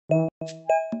The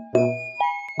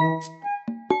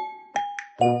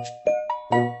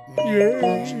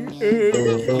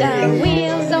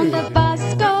wheels on the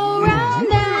bus go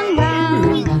round and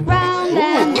round, round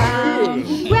and round,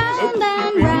 round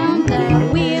and round. The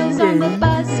wheels on the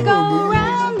bus go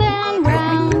round and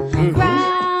round,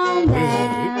 round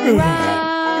and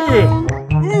round. The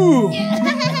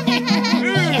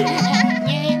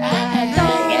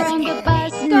door on the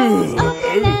bus goes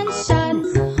open and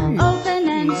shuts, open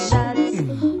and shuts,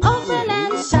 open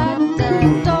and shut. The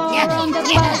door on the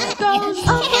bus goes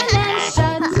open and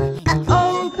shuts,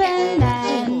 open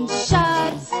and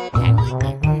shuts.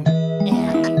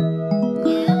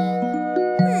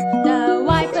 The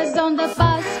wipers on the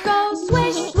bus go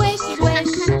swish, swish,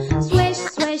 swish, swish,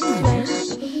 swish, swish,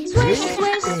 swish,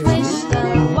 swish, swish. The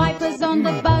wipers on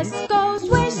the bus go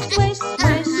swish, swish,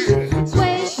 swish,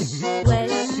 swish,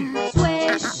 swish,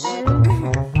 swish.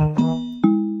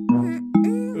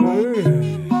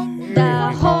 The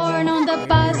horn on the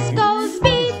bus goes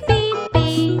beep, beep,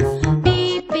 beep,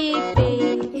 beep, beep,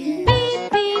 beep, beep,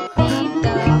 beep, beep.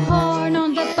 The horn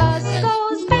on the bus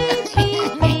goes beep,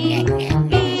 beep, beep,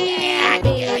 beep,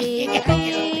 beep, beep.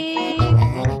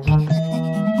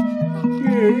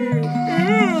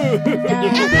 The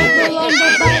people on the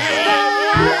bus go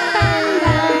up and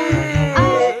down,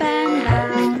 up and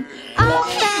down, up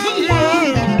and down.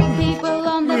 The people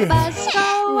on the bus go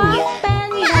up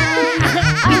and down,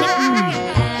 up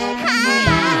and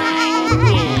down.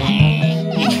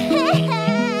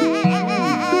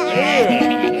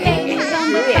 Babies on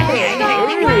the bus go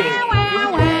wah, wah,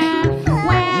 wah,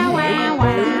 wah, wah,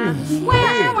 wah,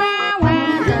 wah, wah,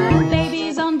 wah. The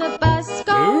babies on the bus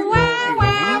go wah,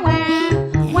 wah, wah,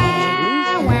 wah,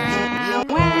 wah,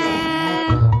 wah.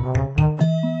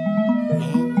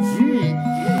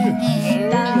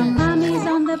 The mummies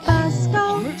on the bus go.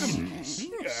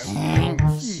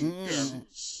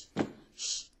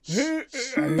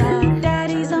 The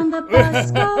daddies on the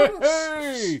bus go.